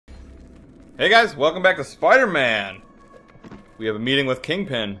Hey guys, welcome back to Spider-Man. We have a meeting with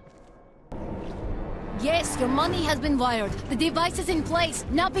Kingpin. Yes, your money has been wired. The device is in place.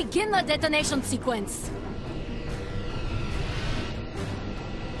 Now begin the detonation sequence.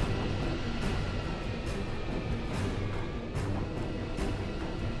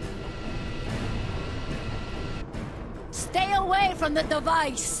 Stay away from the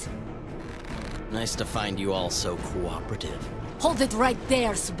device. Nice to find you all so cooperative. Hold it right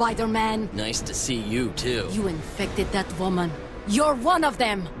there, Spider-Man. Nice to see you, too. You infected that woman. You're one of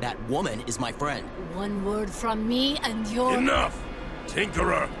them. That woman is my friend. One word from me and you're... Enough!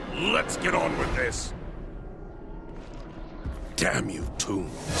 Tinkerer, let's get on with this. Damn you,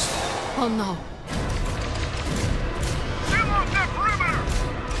 Tombs. Oh no. Fill up the perimeter!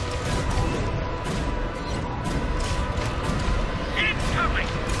 Incoming!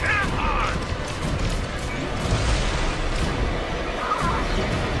 Hit him hard!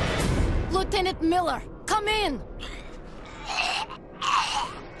 Lieutenant Miller, come in!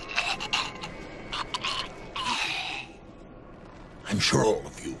 I'm sure all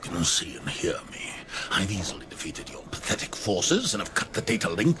of you can see and hear me. I've easily defeated your pathetic forces and have cut the data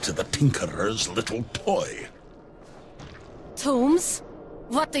link to the Tinkerer's little toy. Tombs?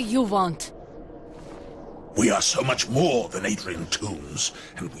 What do you want? We are so much more than Adrian Toombs,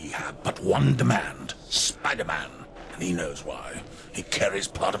 and we have but one demand. Spider-Man. And he knows why. He carries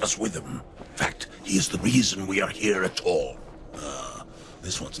part of us with him. In fact, he is the reason we are here at all.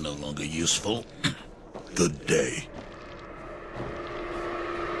 This one's no longer useful. Good day.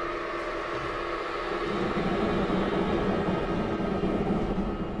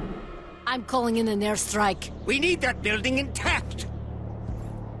 I'm calling in an airstrike. We need that building intact!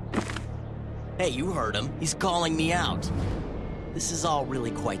 Hey, you heard him. He's calling me out. This is all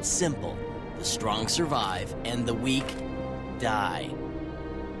really quite simple. The strong survive, and the weak die.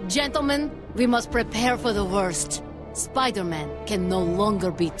 Gentlemen, we must prepare for the worst. Spider-Man can no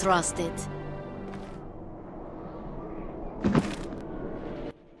longer be trusted.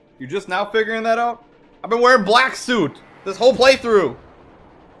 You just now figuring that out? I've been wearing black suit this whole playthrough.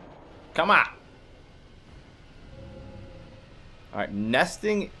 Come on. Alright,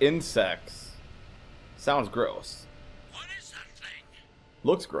 nesting insects. Sounds gross. What is that thing?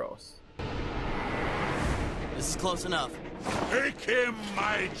 Looks gross. This is close enough. Take him,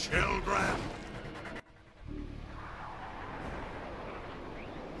 my children!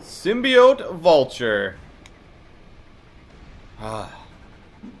 Symbiote Vulture.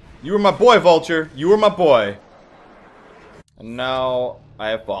 You were my boy, Vulture. You were my boy. And now I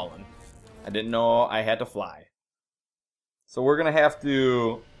have fallen. I didn't know I had to fly. So we're gonna have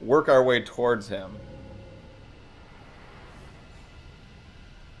to work our way towards him.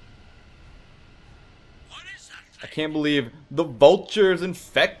 What is that I thing? can't believe the Vulture's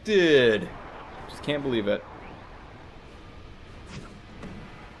infected. Just can't believe it.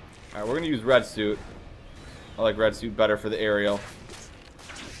 Alright, we're gonna use red suit. I like red suit better for the aerial.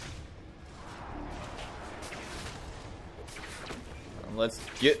 Let's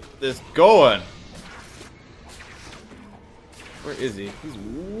get this going. Where is he? He's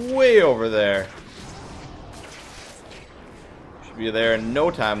way over there. Should be there in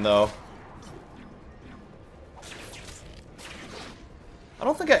no time, though. I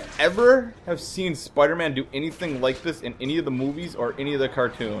don't think I ever have seen Spider-Man do anything like this in any of the movies or any of the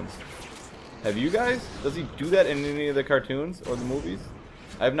cartoons. Have you guys? Does he do that in any of the cartoons or the movies?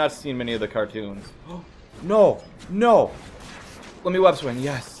 I have not seen many of the cartoons. No! No! Let me web swing,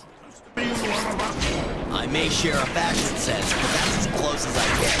 yes. I may share a fashion sense, but that's as close as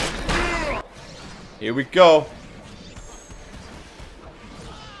I get. Here we go.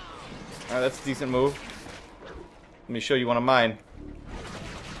 Alright, that's a decent move. Let me show you one of mine.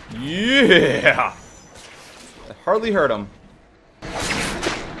 Yeah! I hardly hurt him.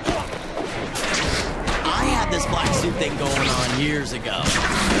 I had this black suit thing going on years ago.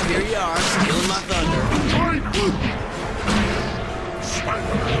 Here you are, stealing my thunder.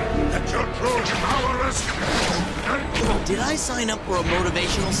 Let your true power escape! Did I sign up for a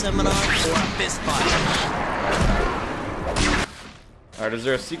motivational seminar or a fist fight? Alright, is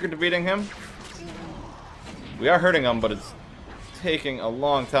there a secret to beating him? We are hurting him, but it's taking a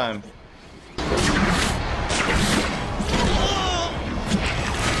long time. I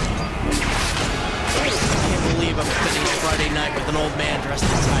can't believe I'm spending a Friday night with an old man dressed in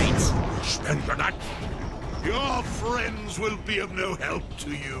tights. Spend the night. Your friends will be of no help to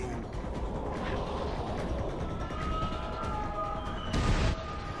you.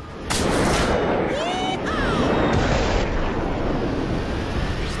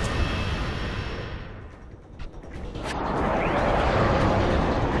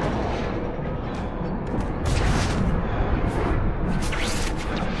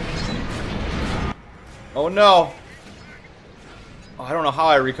 Oh no! Oh, I don't know how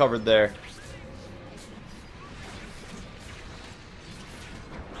I recovered there.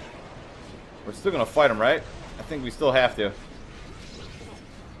 We're still gonna fight him, right? I think we still have to.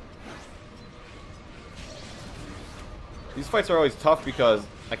 These fights are always tough because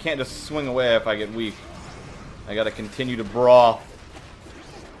I can't just swing away if I get weak. I gotta continue to brawl.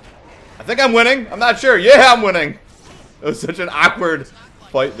 I think I'm winning. I'm not sure. Yeah, I'm winning. It was such an awkward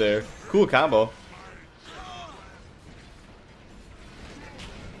fight there. Cool combo.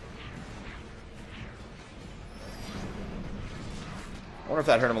 I wonder if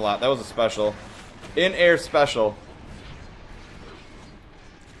that hurt him a lot. That was a special. In-air special.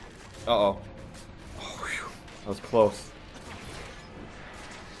 Uh-oh. Oh, whew. That was close.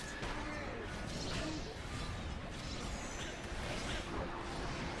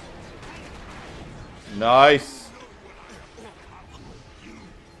 Nice.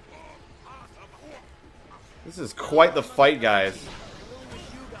 This is quite the fight, guys.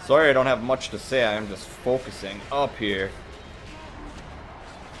 Sorry I don't have much to say. I'm just focusing up here.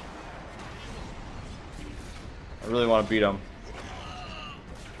 I really want to beat him.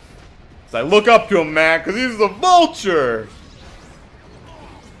 So I look up to him, man, because he's the Vulture.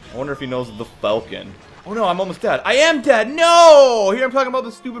 I wonder if he knows the Falcon. Oh no, I'm almost dead. I am dead. No! Here I'm talking about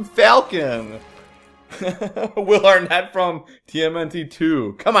the stupid Falcon. Will Arnett from TMNT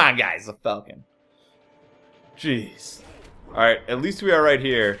 2. Come on, guys, the Falcon. Jeez. Alright, at least we are right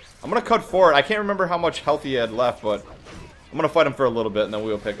here. I'm going to cut forward. I can't remember how much health he had left, but I'm going to fight him for a little bit, and then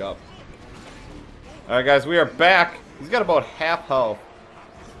we'll pick up. Alright, guys, we are back. He's got about half health.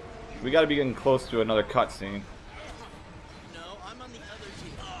 We got to be getting close to another cutscene. No, I'm on the other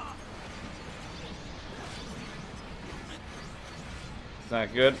team. It's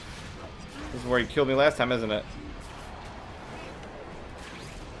not good. This is where he killed me last time, isn't it?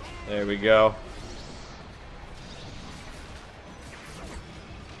 There we go.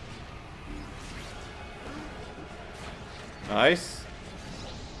 Nice.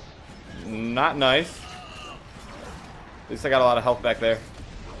 Not nice. At least I got a lot of health back there.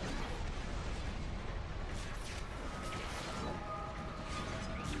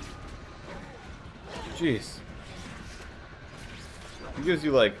 Jeez. It gives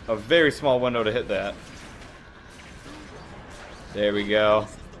you like a very small window to hit that. There we go.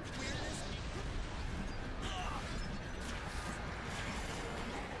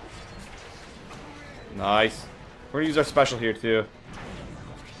 Nice. We're gonna use our special here too.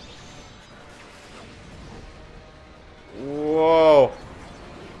 Whoa.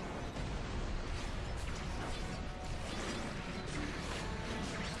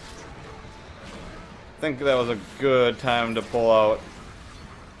 I think that was a good time to pull out.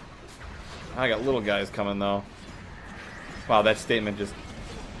 I got little guys coming though. Wow, that statement just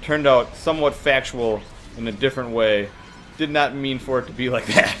turned out somewhat factual in a different way. Did not mean for it to be like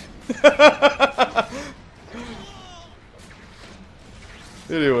that.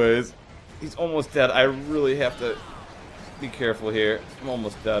 Anyways, he's almost dead. I really have to be careful here. I'm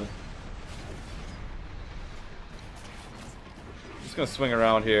almost dead. I'm just gonna swing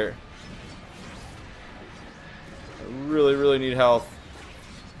around here. I really, really need health.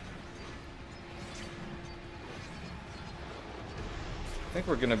 I think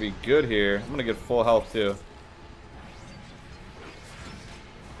we're gonna be good here. I'm gonna get full health too.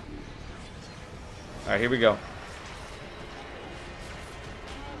 Alright, here we go.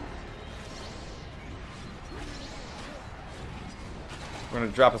 We're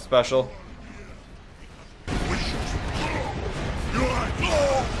gonna drop a special.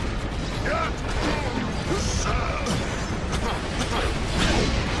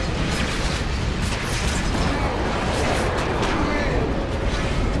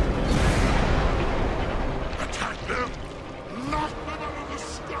 Attack them! Knock them out of the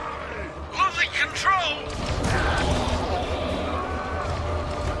sky! Losing control!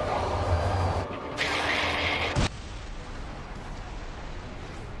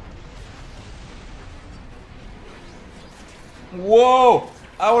 Whoa!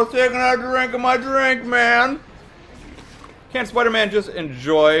 I was taking a drink of my drink, man! Can't Spider-Man just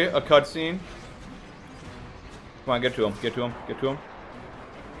enjoy a cutscene? Come on, get to him, get to him, get to him.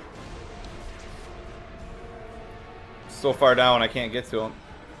 So far down, I can't get to him.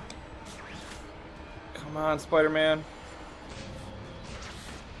 Come on, Spider-Man.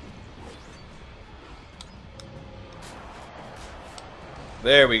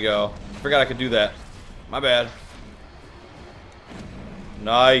 There we go. Forgot I could do that. My bad.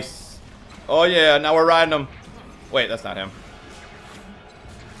 Nice. Oh yeah, now we're riding him. Wait, that's not him.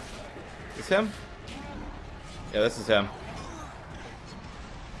 Is this him? Yeah, this is him.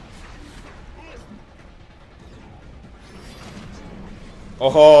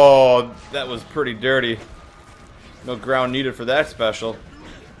 Oh, that was pretty dirty. No ground needed for that special.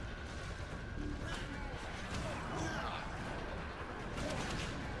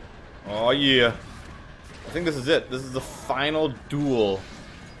 Oh yeah. I think this is it. This is the final duel.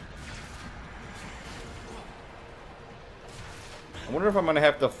 I wonder if I'm gonna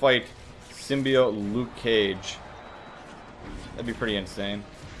have to fight Symbiote Luke Cage. That'd be pretty insane.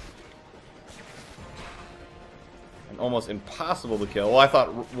 And almost impossible to kill. Well, I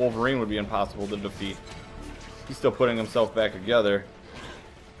thought Wolverine would be impossible to defeat. He's still putting himself back together.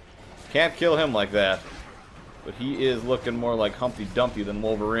 Can't kill him like that. But he is looking more like Humpty Dumpty than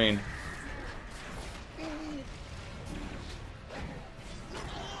Wolverine.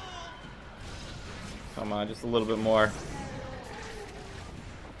 Come on, just a little bit more.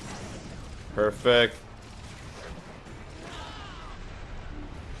 Perfect.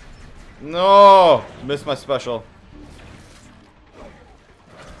 No! Missed my special.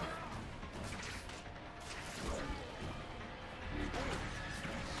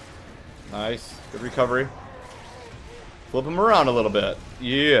 Nice. Good recovery. Flip him around a little bit.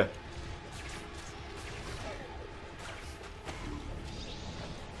 Yeah.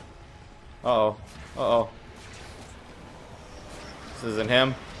 Uh-oh. Uh-oh. This isn't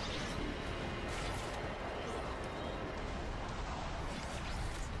him.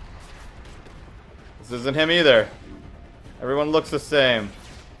 This isn't him either. Everyone looks the same.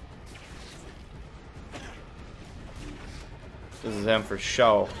 This is him for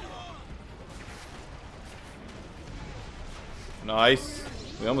show. Nice.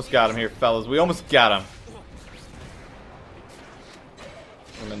 We almost got him here, fellas. We almost got him.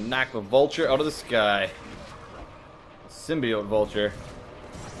 I'm gonna knock the Vulture out of the sky. Symbiote Vulture.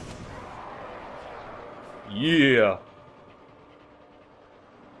 Yeah.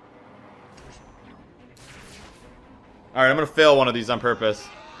 Alright, I'm gonna fail one of these on purpose.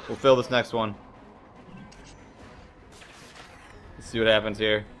 We'll fail this next one. Let's see what happens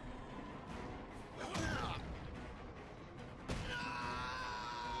here.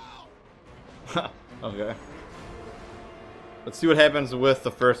 Okay. Let's see what happens with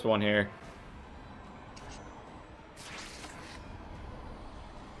the first one here.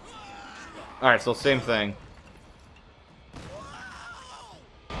 Alright, so same thing.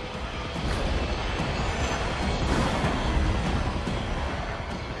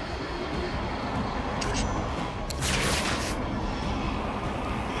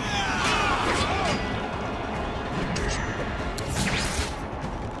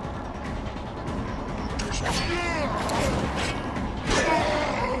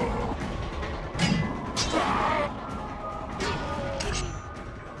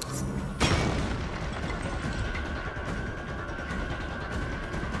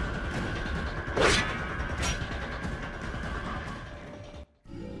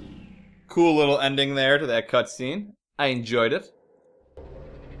 Cool little ending there to that cutscene. I enjoyed it.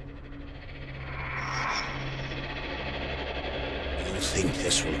 You think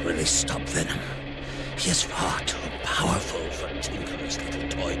this will really stop Venom? He is far too powerful for Tinker's little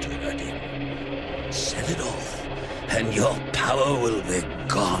toy to hurt him. Set it off, and your power will be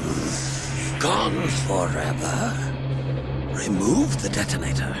gone. Gone forever. Remove the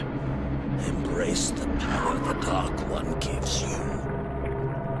detonator. Embrace the power the Dark One gives you.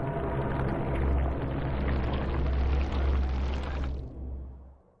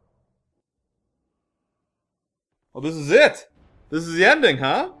 Well, this is it. This is the ending,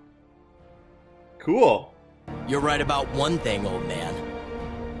 huh? Cool. You're right about one thing, old man.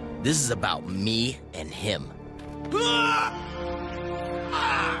 This is about me and him.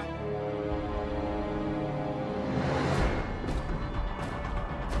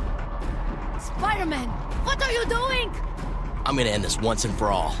 Spider-Man, what are you doing? I'm gonna end this once and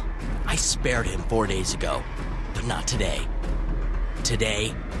for all. I spared him 4 days ago, but not today.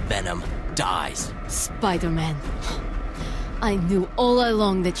 Today, Venom dies. Spider-Man, I knew all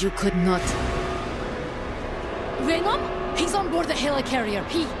along that you could not. Venom? He's on board the helicarrier.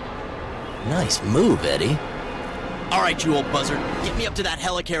 Nice move, Eddie. All right, you old buzzard, get me up to that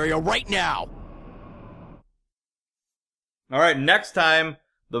helicarrier right now. All right, next time,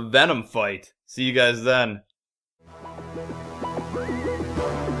 the Venom fight. See you guys then.